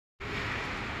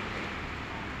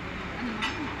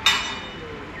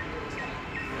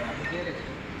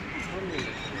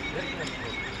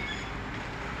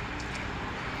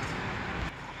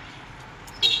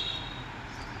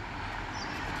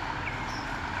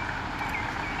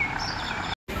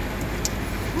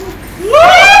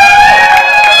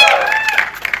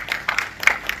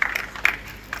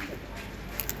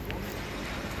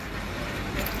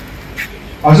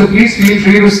Also, please feel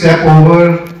free to step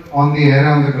over on the area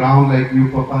on the ground, like you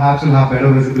perhaps will have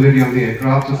better visibility on the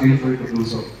aircraft, so feel free to do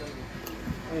so.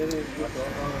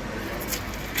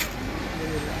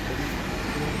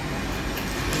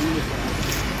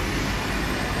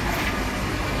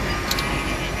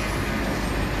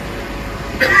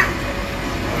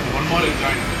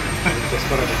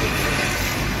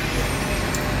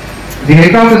 The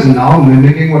aircraft is now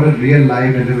mimicking what a real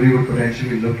live delivery would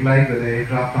potentially look like, where the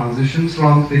aircraft transitions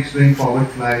from fixed wing forward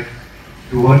flight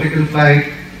to vertical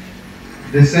flight,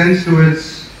 descends to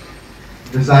its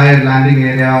desired landing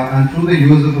area, and through the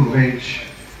use of a winch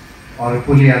or a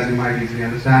pulley, as you might easily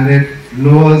understand it,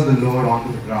 lowers the load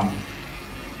onto the ground.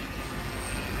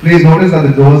 Please notice that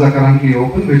the doors are currently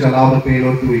open, which allow the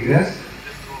payload to egress.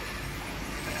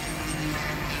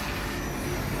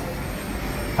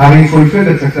 Having fulfilled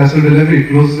its successful delivery, it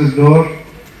closes its door,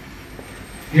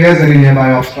 clears any nearby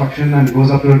obstruction, and goes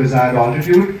up to a desired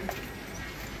altitude,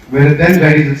 where it then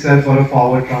readies itself for a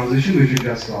forward transition, which you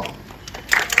just saw.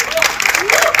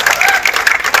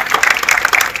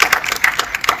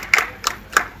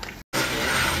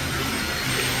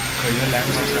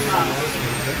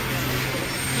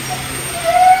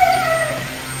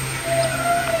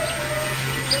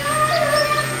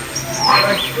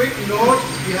 Quick note,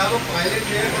 we have a pilot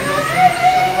here for your safety,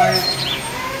 otherwise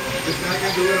this guy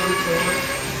can do it on its own.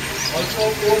 Also,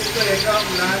 post the aircraft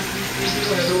lands, please do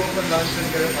head over for lunch and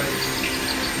get a pilot.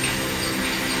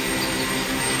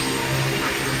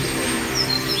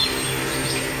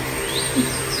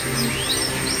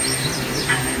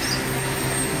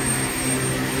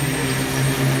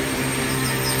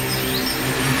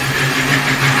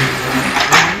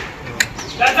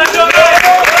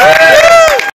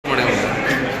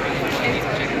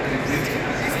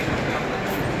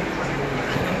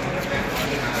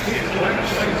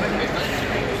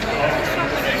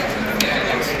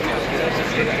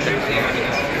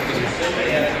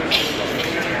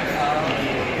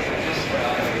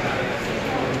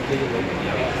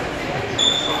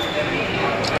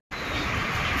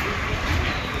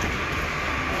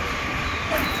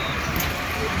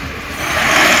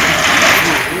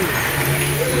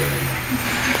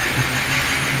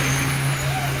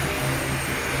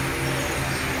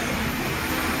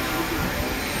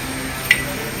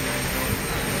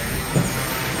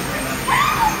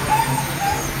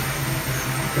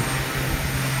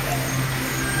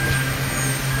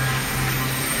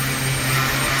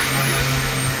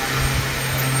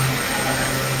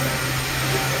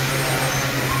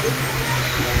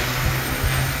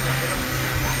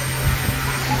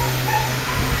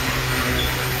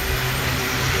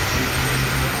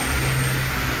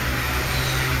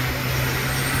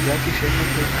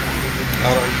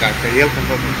 Ahora quería el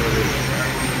compartimento de muy